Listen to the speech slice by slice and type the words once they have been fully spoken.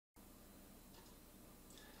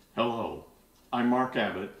Hello, I'm Mark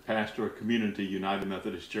Abbott, pastor of Community United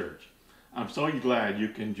Methodist Church. I'm so glad you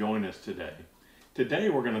can join us today. Today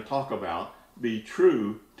we're going to talk about be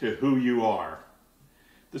true to who you are.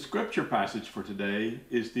 The scripture passage for today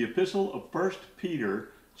is the epistle of 1 Peter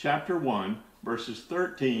chapter 1 verses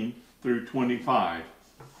 13 through 25.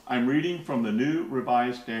 I'm reading from the New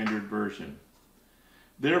Revised Standard Version.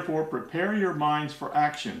 Therefore prepare your minds for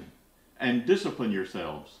action and discipline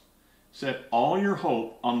yourselves. Set all your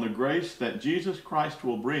hope on the grace that Jesus Christ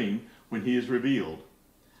will bring when he is revealed.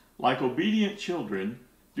 Like obedient children,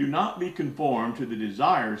 do not be conformed to the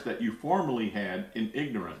desires that you formerly had in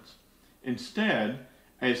ignorance. Instead,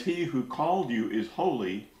 as he who called you is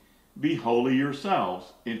holy, be holy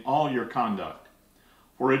yourselves in all your conduct.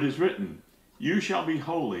 For it is written, "You shall be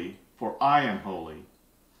holy, for I am holy."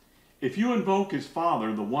 If you invoke as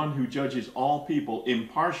Father the one who judges all people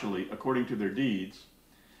impartially according to their deeds,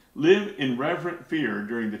 live in reverent fear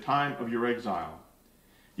during the time of your exile.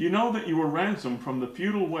 You know that you were ransomed from the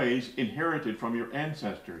futile ways inherited from your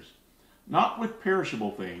ancestors, not with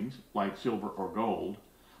perishable things like silver or gold,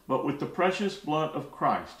 but with the precious blood of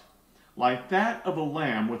Christ, like that of a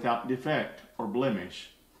lamb without defect or blemish.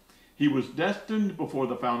 He was destined before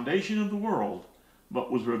the foundation of the world,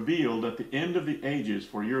 but was revealed at the end of the ages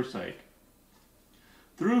for your sake.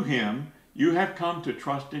 Through him you have come to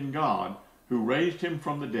trust in God, who raised him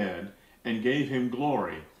from the dead and gave him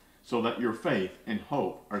glory, so that your faith and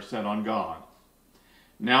hope are set on God.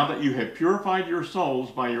 Now that you have purified your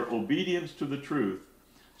souls by your obedience to the truth,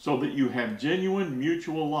 so that you have genuine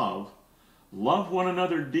mutual love, love one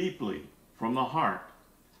another deeply from the heart.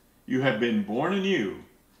 You have been born anew,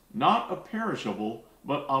 not of perishable,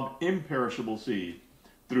 but of imperishable seed,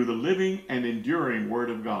 through the living and enduring Word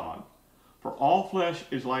of God. For all flesh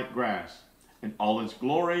is like grass, and all its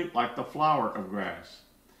glory like the flower of grass.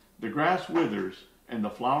 The grass withers, and the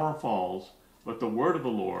flower falls, but the word of the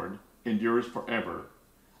Lord endures forever.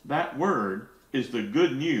 That word is the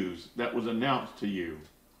good news that was announced to you.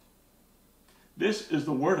 This is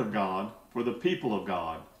the word of God for the people of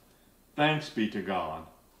God. Thanks be to God.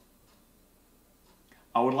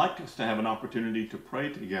 I would like us to have an opportunity to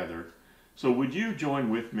pray together, so would you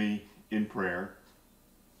join with me in prayer?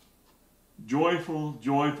 Joyful,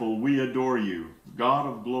 joyful, we adore you, God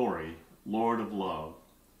of glory, Lord of love.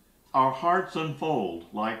 Our hearts unfold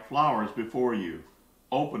like flowers before you,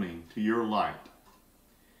 opening to your light.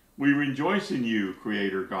 We rejoice in you,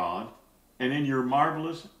 Creator God, and in your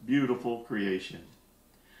marvelous, beautiful creation.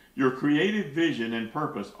 Your creative vision and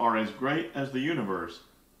purpose are as great as the universe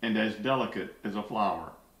and as delicate as a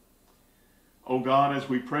flower. O God, as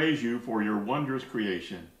we praise you for your wondrous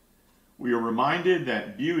creation, we are reminded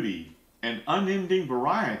that beauty and unending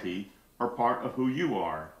variety are part of who you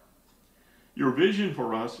are. Your vision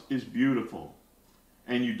for us is beautiful,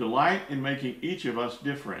 and you delight in making each of us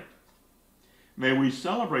different. May we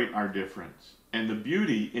celebrate our difference and the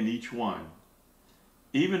beauty in each one,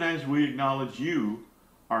 even as we acknowledge you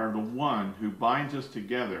are the one who binds us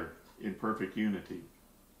together in perfect unity.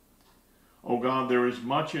 O God, there is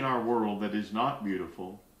much in our world that is not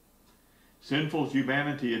beautiful. Sinful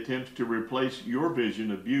humanity attempts to replace your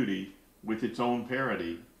vision of beauty with its own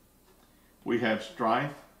parody. We have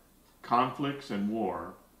strife, conflicts, and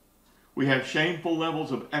war. We have shameful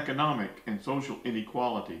levels of economic and social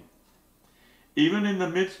inequality. Even in the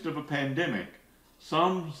midst of a pandemic,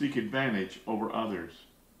 some seek advantage over others.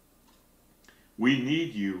 We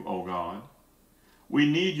need you, O God. We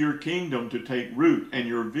need your kingdom to take root and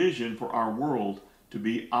your vision for our world to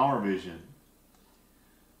be our vision.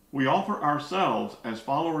 We offer ourselves as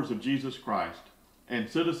followers of Jesus Christ and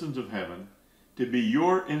citizens of heaven to be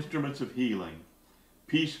your instruments of healing,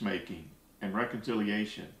 peacemaking, and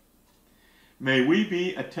reconciliation. May we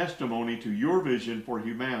be a testimony to your vision for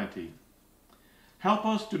humanity. Help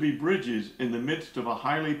us to be bridges in the midst of a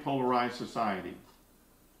highly polarized society.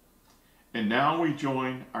 And now we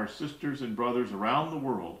join our sisters and brothers around the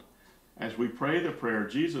world as we pray the prayer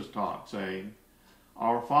Jesus taught, saying,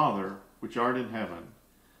 Our Father, which art in heaven,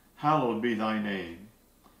 hallowed be thy name.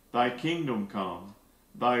 Thy kingdom come,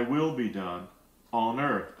 thy will be done, on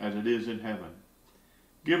earth as it is in heaven.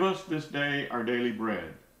 Give us this day our daily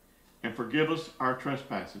bread, and forgive us our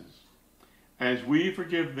trespasses, as we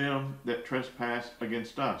forgive them that trespass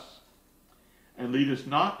against us. And lead us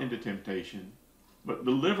not into temptation, but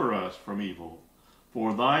deliver us from evil.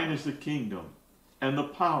 For thine is the kingdom, and the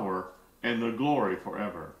power, and the glory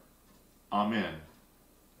forever. Amen.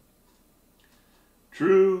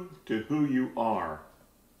 True to who you are.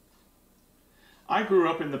 I grew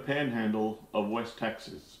up in the panhandle of West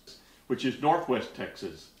Texas, which is northwest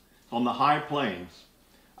Texas, on the high plains.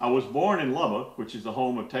 I was born in Lubbock, which is the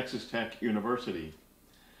home of Texas Tech University.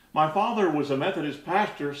 My father was a Methodist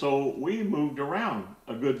pastor, so we moved around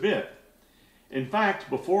a good bit. In fact,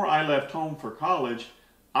 before I left home for college,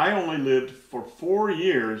 I only lived for 4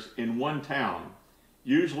 years in one town.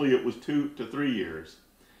 Usually it was 2 to 3 years.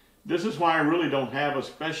 This is why I really don't have a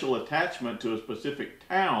special attachment to a specific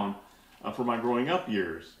town for my growing up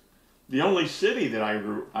years. The only city that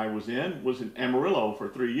I was in Amarillo for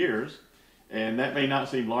 3 years, and that may not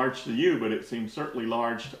seem large to you, but it seems certainly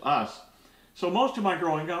large to us. So most of my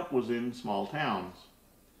growing up was in small towns.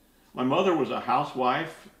 My mother was a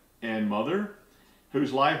housewife and mother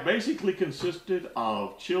whose life basically consisted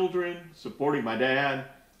of children, supporting my dad,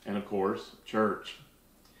 and of course, church.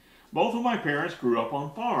 Both of my parents grew up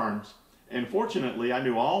on farms, and fortunately I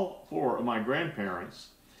knew all 4 of my grandparents,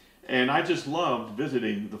 and I just loved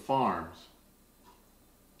visiting the farms.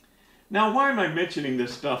 Now, why am I mentioning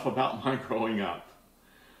this stuff about my growing up?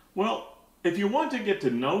 Well, if you want to get to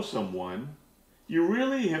know someone, you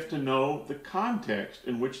really have to know the context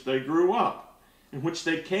in which they grew up, in which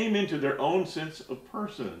they came into their own sense of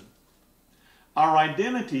person. Our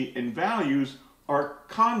identity and values are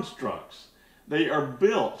constructs. They are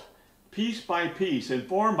built piece by piece and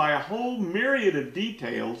formed by a whole myriad of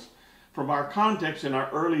details from our context and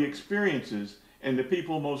our early experiences and the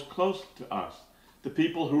people most close to us, the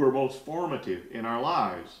people who are most formative in our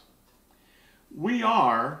lives. We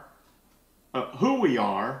are who we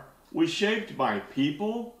are, we're shaped by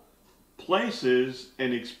people, places,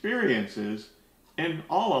 and experiences, and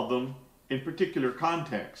all of them in particular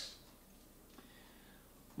contexts.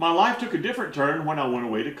 My life took a different turn when I went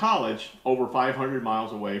away to college, over 500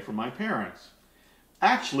 miles away from my parents.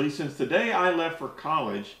 Actually, since the day I left for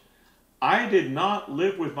college, I did not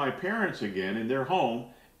live with my parents again in their home,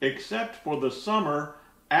 except for the summer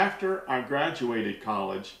after I graduated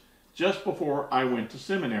college, just before I went to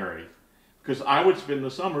seminary, because I would spend the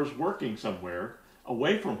summers working somewhere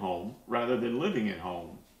away from home rather than living at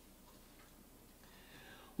home.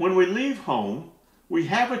 When we leave home, we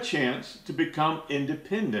have a chance to become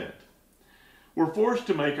independent. We're forced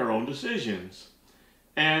to make our own decisions.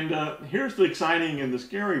 And here's the exciting and the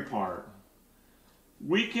scary part.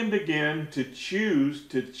 We can begin to choose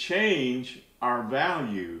to change our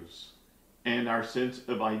values and our sense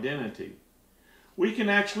of identity. We can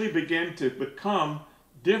actually begin to become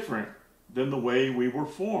different than the way we were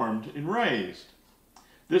formed and raised.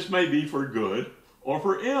 This may be for good or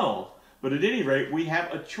for ill, but at any rate, we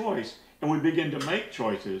have a choice, and we begin to make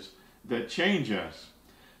choices that change us.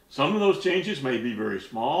 Some of those changes may be very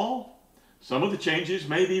small. Some of the changes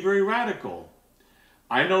may be very radical.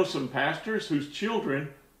 I know some pastors whose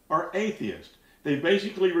children are atheists. They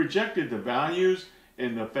basically rejected the values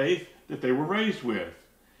and the faith that they were raised with.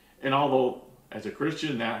 And although, as a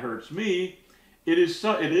Christian, that hurts me, it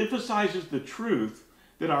emphasizes the truth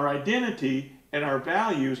that our identity and our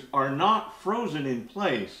values are not frozen in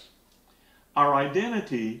place. Our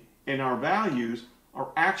identity and our values are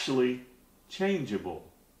actually changeable.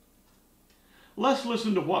 Let's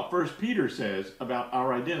listen to what 1 Peter says about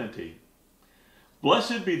our identity.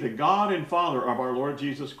 Blessed be the God and Father of our Lord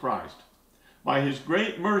Jesus Christ. By his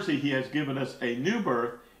great mercy he has given us a new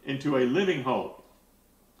birth into a living hope.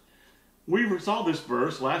 We saw this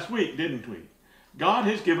verse last week, didn't we? God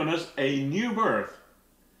has given us a new birth.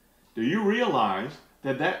 Do you realize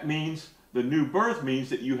that the new birth means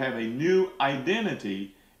that you have a new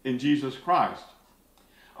identity in Jesus Christ?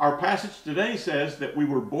 Our passage today says that we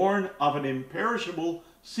were born of an imperishable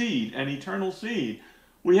seed, an eternal seed.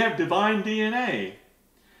 We have divine DNA.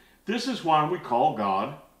 This is why we call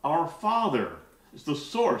God our Father. It's the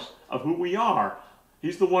source of who we are.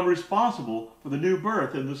 He's the one responsible for the new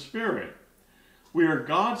birth in the Spirit. We are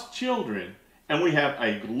God's children, and we have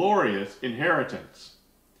a glorious inheritance.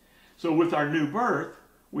 So with our new birth,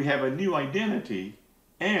 we have a new identity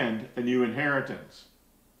and a new inheritance.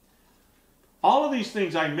 All of these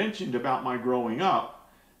things I mentioned about my growing up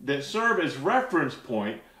that serve as reference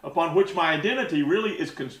point upon which my identity really is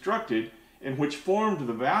constructed and which formed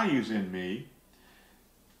the values in me,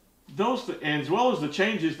 those, as well as the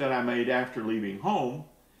changes that I made after leaving home,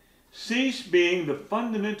 cease being the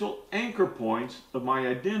fundamental anchor points of my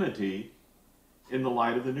identity in the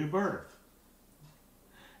light of the new birth.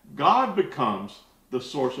 God becomes the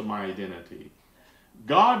source of my identity.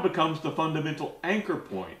 God becomes the fundamental anchor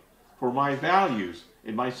point for my values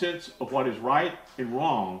and my sense of what is right and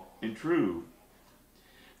wrong and true.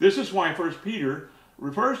 This is why 1 Peter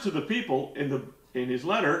refers to the people in his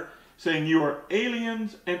letter saying, you are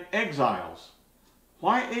aliens and exiles.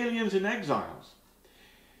 Why aliens and exiles?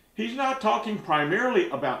 He's not talking primarily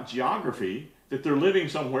about geography, that they're living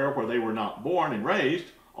somewhere where they were not born and raised,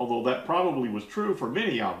 although that probably was true for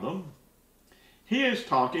many of them. He is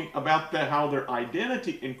talking about how their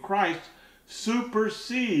identity in Christ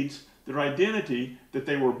supersedes their identity that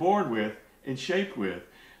they were born with and shaped with.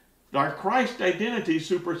 Our Christ identity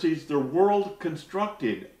supersedes their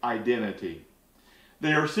world-constructed identity.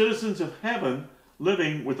 They are citizens of heaven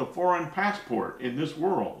living with a foreign passport in this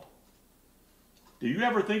world. Do you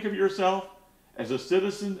ever think of yourself as a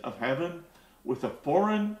citizen of heaven with a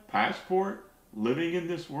foreign passport living in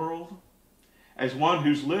this world? As one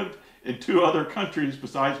who's lived in 2 other countries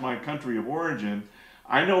besides my country of origin,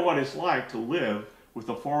 I know what it's like to live with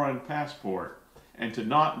a foreign passport and to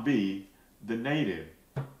not be the native.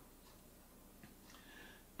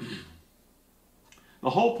 The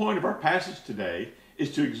whole point of our passage today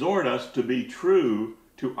is to exhort us to be true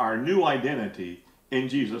to our new identity in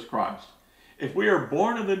Jesus Christ. If we are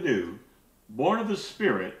born of the new, born of the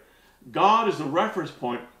Spirit, God is the reference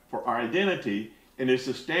point for our identity and is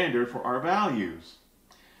the standard for our values.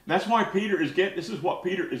 That's why this is what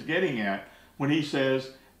Peter is getting at when he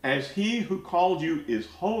says, as he who called you is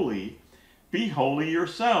holy, be holy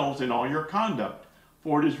yourselves in all your conduct.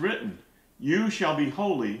 For it is written, you shall be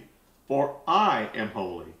holy, for I am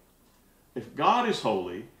holy. If God is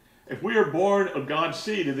holy, if we are born of God's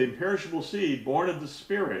seed, of the imperishable seed, born of the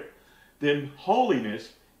Spirit, then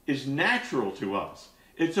holiness is natural to us.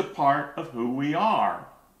 It's a part of who we are.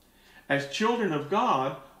 As children of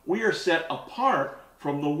God, we are set apart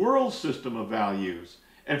from the world's system of values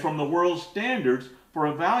and from the world's standards for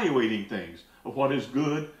evaluating things of what is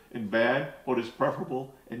good and bad, what is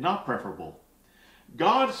preferable and not preferable.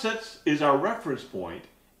 God is our reference point,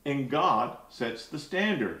 and God sets the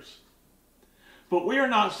standards. But we are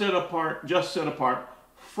not just set apart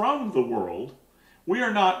from the world. We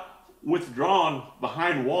are not withdrawn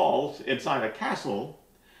behind walls inside a castle.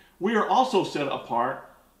 We are also set apart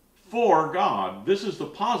for God. This is the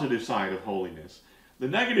positive side of holiness. The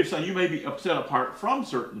negative side, you may be set apart from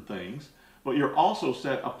certain things, but you're also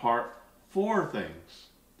set apart for things.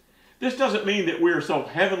 This doesn't mean that we are so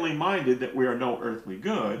heavenly minded that we are no earthly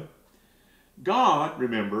good. God,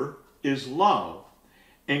 remember, is love.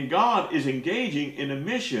 And God is engaging in a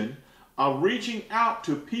mission of reaching out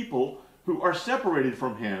to people who are separated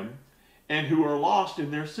from Him and who are lost in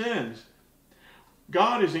their sins.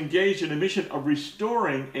 God is engaged in a mission of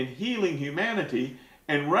restoring and healing humanity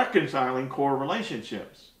and reconciling core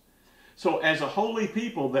relationships. So as a holy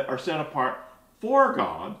people that are set apart for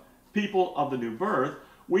God, people of the new birth,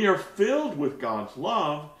 we are filled with God's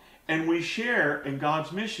love and we share in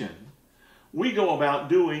God's mission. We go about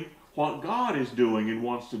doing what God is doing and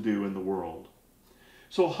wants to do in the world.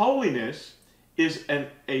 So holiness is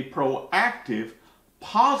a proactive,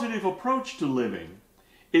 positive approach to living.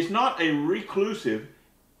 It's not a reclusive,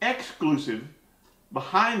 exclusive,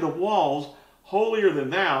 behind the walls, holier than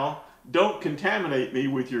thou, don't contaminate me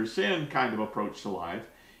with your sin kind of approach to life.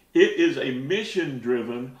 It is a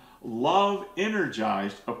mission-driven,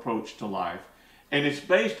 love-energized approach to life. And it's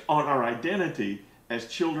based on our identity as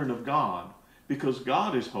children of God. Because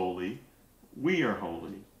God is holy, we are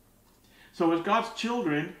holy. So as God's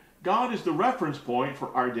children, God is the reference point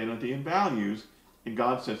for our identity and values, and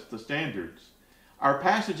God sets the standards. Our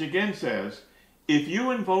passage again says, if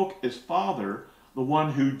you invoke as Father the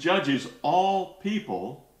one who judges all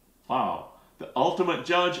people, wow, the ultimate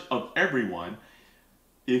judge of everyone,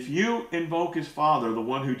 if you invoke as Father the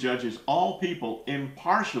one who judges all people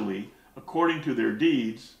impartially according to their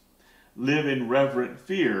deeds, live in reverent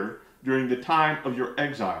fear during the time of your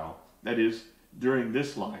exile, that is, during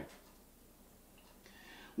this life.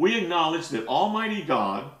 We acknowledge that Almighty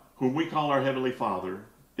God, whom we call our Heavenly Father,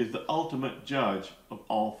 is the ultimate judge of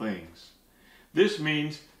all things. This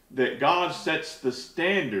means that God sets the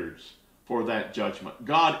standards for that judgment.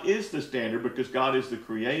 God is the standard because God is the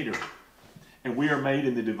Creator, and we are made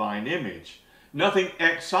in the divine image. Nothing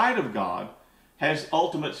outside of God has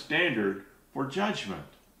ultimate standard for judgment.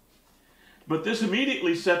 But this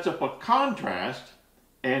immediately sets up a contrast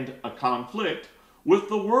and a conflict with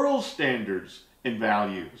the world's standards and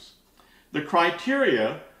values. The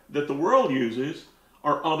criteria that the world uses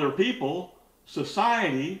are other people,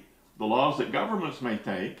 society, the laws that governments may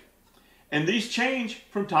take, and these change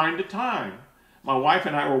from time to time. My wife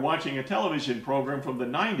and I were watching a television program from the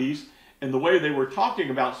 90s, and the way they were talking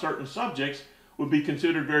about certain subjects would be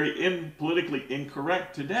considered very politically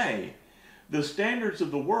incorrect today. The standards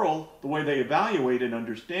of the world, the way they evaluate and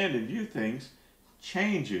understand and view things,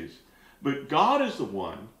 changes. But God is the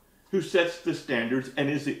one who sets the standards and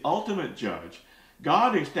is the ultimate judge.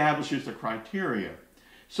 God establishes the criteria.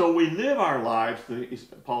 So we live our lives,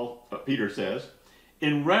 Peter says,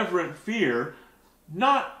 in reverent fear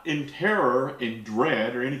not in terror, in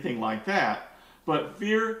dread, or anything like that, but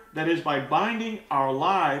fear that is by binding our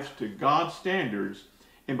lives to God's standards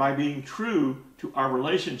and by being true to our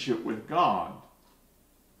relationship with God.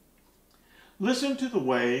 Listen to the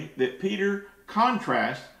way that Peter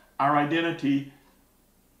contrasts our identity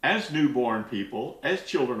as newborn people, as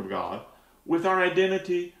children of God, with our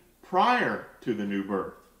identity prior to the new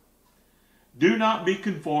birth. Do not be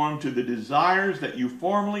conformed to the desires that you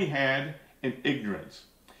formerly had in ignorance.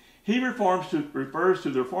 He refers to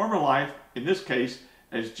their former life, in this case,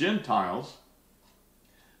 as Gentiles,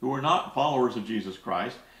 who are not followers of Jesus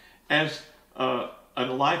Christ, as a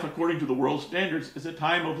life according to the world's standards is a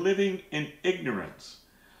time of living in ignorance.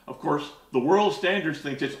 Of course, the world's standards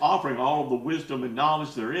thinks it's offering all of the wisdom and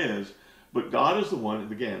knowledge there is, but God is the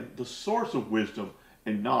one, again, the source of wisdom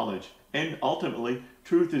and knowledge, and ultimately,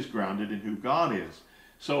 truth is grounded in who God is.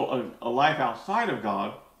 So a life outside of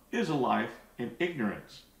God is a life in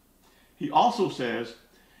ignorance. He also says,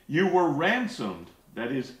 you were ransomed,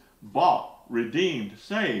 that is, bought, redeemed,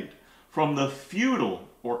 saved, from the futile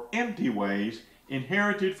or empty ways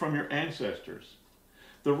inherited from your ancestors.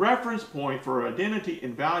 The reference point for identity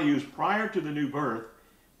and values prior to the new birth,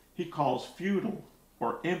 he calls futile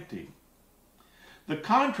or empty. The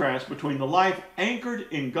contrast between the life anchored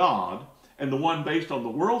in God and the one based on the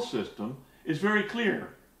world system is very clear.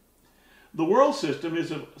 The world system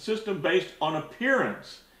is a system based on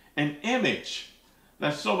appearance and image.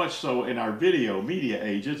 That's so much so in our video media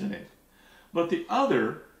age, isn't it? But the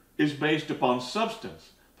other is based upon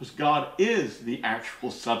substance, because God is the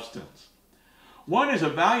actual substance. One is a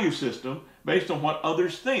value system based on what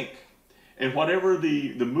others think, and whatever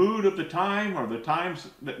the mood of the time or the times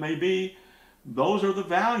that may be, those are the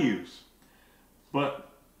values. But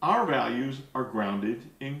our values are grounded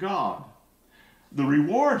in God. The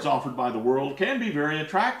rewards offered by the world can be very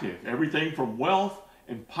attractive. Everything from wealth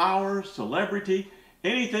and power, celebrity,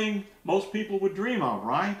 anything most people would dream of,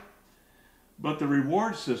 right? But the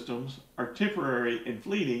reward systems are temporary and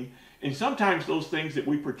fleeting, and sometimes those things that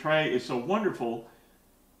we portray as so wonderful,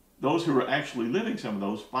 those who are actually living some of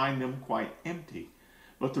those find them quite empty.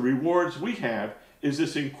 But the rewards we have is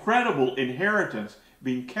this incredible inheritance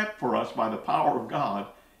being kept for us by the power of God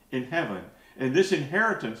in heaven. And this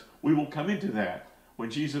inheritance, we will come into that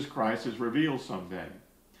when Jesus Christ is revealed someday.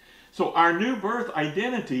 So our new birth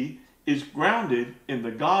identity is grounded in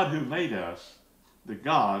the God who made us, the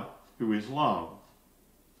God who is love.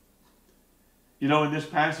 You know, in this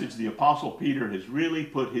passage, the Apostle Peter has really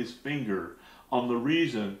put his finger on the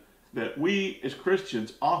reason that we as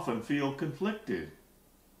Christians often feel conflicted.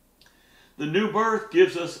 The new birth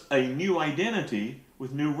gives us a new identity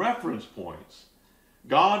with new reference points.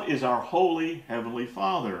 God is our holy heavenly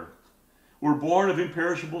Father. We're born of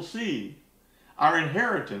imperishable seed. Our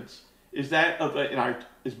inheritance is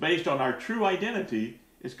based on our true identity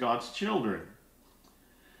as God's children.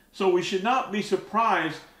 So we should not be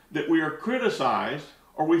surprised that we are criticized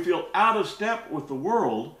or we feel out of step with the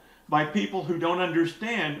world by people who don't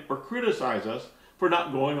understand or criticize us for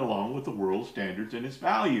not going along with the world's standards and its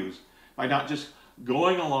values, by not just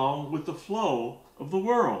going along with the flow of the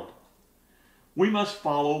world. We must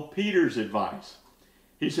follow Peter's advice.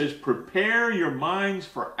 He says, prepare your minds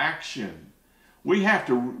for action. We have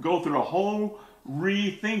to go through a whole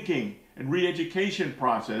rethinking and re-education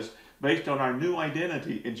process based on our new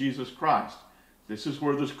identity in Jesus Christ. This is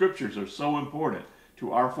where the scriptures are so important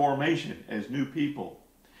to our formation as new people.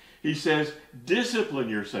 He says, discipline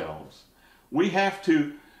yourselves. We have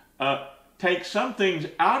to take some things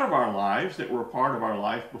out of our lives that were a part of our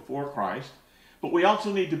life before Christ, but we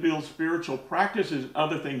also need to build spiritual practices,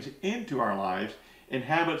 other things into our lives, and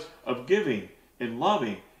habits of giving and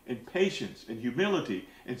loving and patience and humility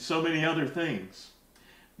and so many other things.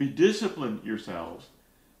 Be disciplined yourselves.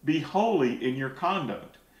 Be holy in your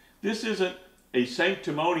conduct. This isn't a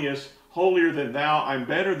sanctimonious, holier than thou, I'm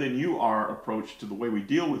better than you are approach to the way we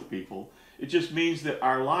deal with people. It just means that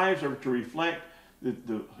our lives are to reflect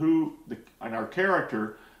and our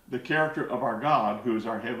character, the character of our God, who is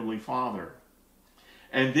our Heavenly Father.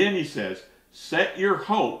 And then he says, set your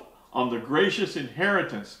hope on the gracious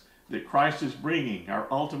inheritance that Christ is bringing, our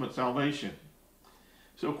ultimate salvation.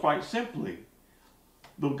 So quite simply,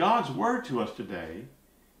 God's word to us today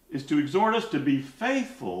is to exhort us to be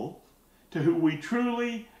faithful to who we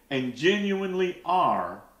truly and genuinely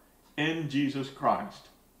are in Jesus Christ.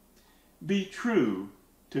 Be true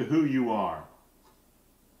to who you are.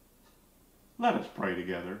 Let us pray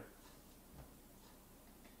together.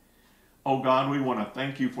 Oh God, we want to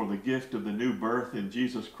thank you for the gift of the new birth in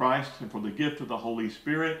Jesus Christ and for the gift of the Holy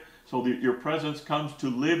Spirit, so that your presence comes to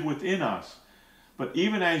live within us. But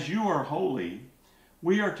even as you are holy,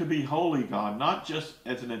 We are to be holy, God, not just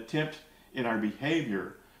as an attempt in our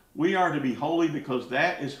behavior. We are to be holy because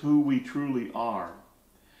that is who we truly are.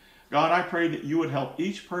 God, I pray that you would help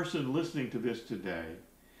each person listening to this today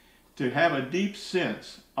to have a deep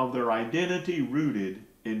sense of their identity rooted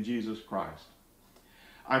in Jesus Christ.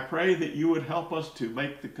 I pray that you would help us to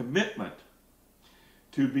make the commitment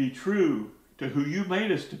to be true to who you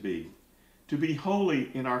made us to be holy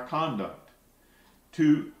in our conduct,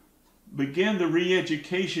 to begin the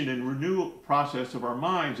re-education and renewal process of our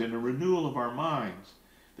minds and the renewal of our minds,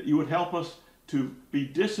 that you would help us to be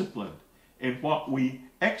disciplined in what we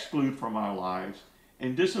exclude from our lives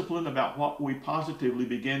and disciplined about what we positively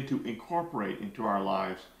begin to incorporate into our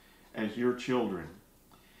lives as your children.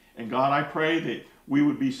 And God, I pray that we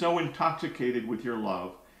would be so intoxicated with your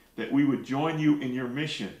love that we would join you in your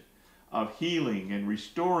mission of healing and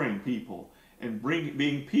restoring people and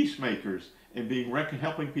being peacemakers and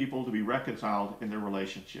helping people to be reconciled in their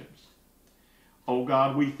relationships. Oh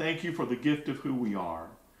God, we thank you for the gift of who we are.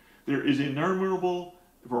 There is innumerable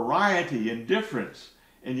variety and difference,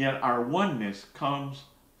 and yet our oneness comes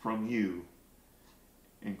from you.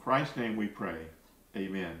 In Christ's name we pray.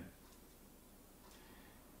 Amen.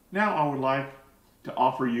 Now I would like to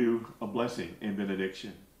offer you a blessing and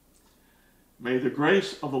benediction. May the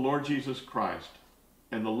grace of the Lord Jesus Christ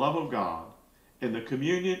and the love of God and the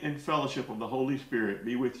communion and fellowship of the Holy Spirit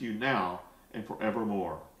be with you now and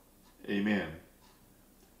forevermore. Amen.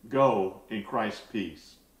 Go in Christ's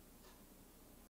peace.